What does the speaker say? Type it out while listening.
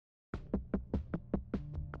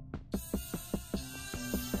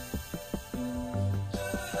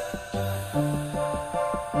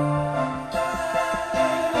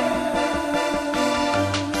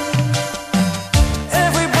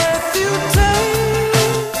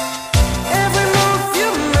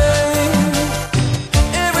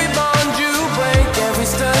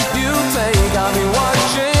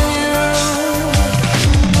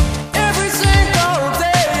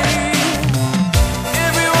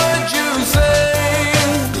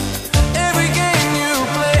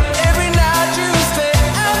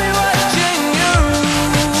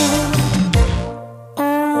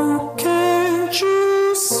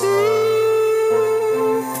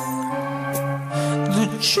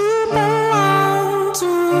you belong to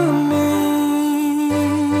me.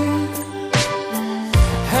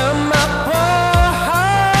 And my poor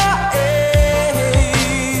heart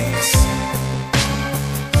aches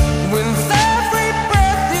with every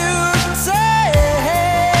breath you take.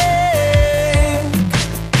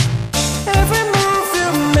 Every move you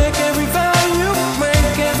make, every vow you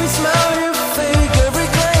break, every smile you fake, every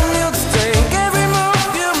claim you take. Every move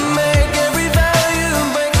you make, every vow you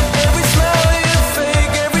break, every smile you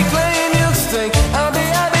fake, every claim you take. I'll be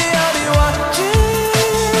watching.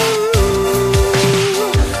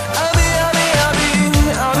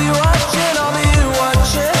 I'll be watching,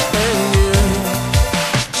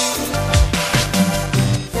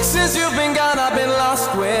 you. Since you've been gone, I've been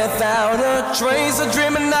lost without a trace. A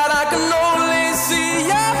dreaming that I can only see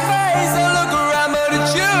your face. I look around, but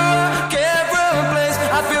it's you I can't replace.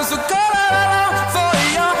 I feel so cold all alone for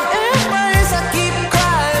your embrace. I keep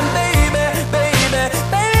crying, baby, baby,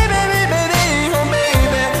 baby, baby, oh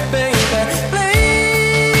baby, baby,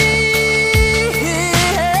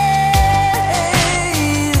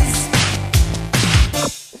 please.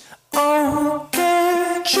 Oh,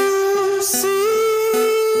 can't you see?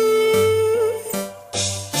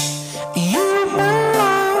 You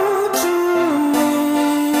belong to me.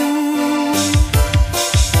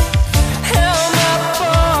 Held my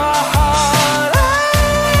poor heart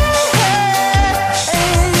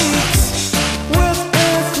aches with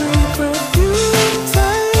every breath you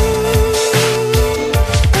take.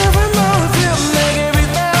 Every move you make, every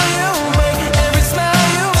vow you break, every smile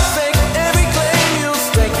you fake, every claim you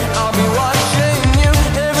stake. I'll be watching you.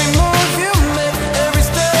 Every move you make, every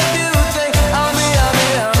step you take. I'll be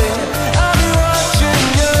watching you. I'll be watching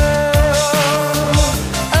you.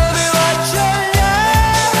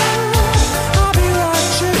 I'll be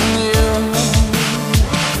watching you.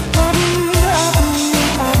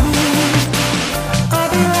 I'll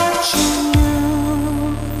be watching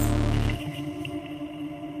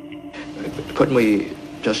you. Couldn't we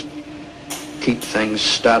just keep things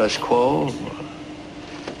status quo?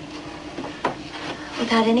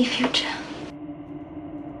 Without any future.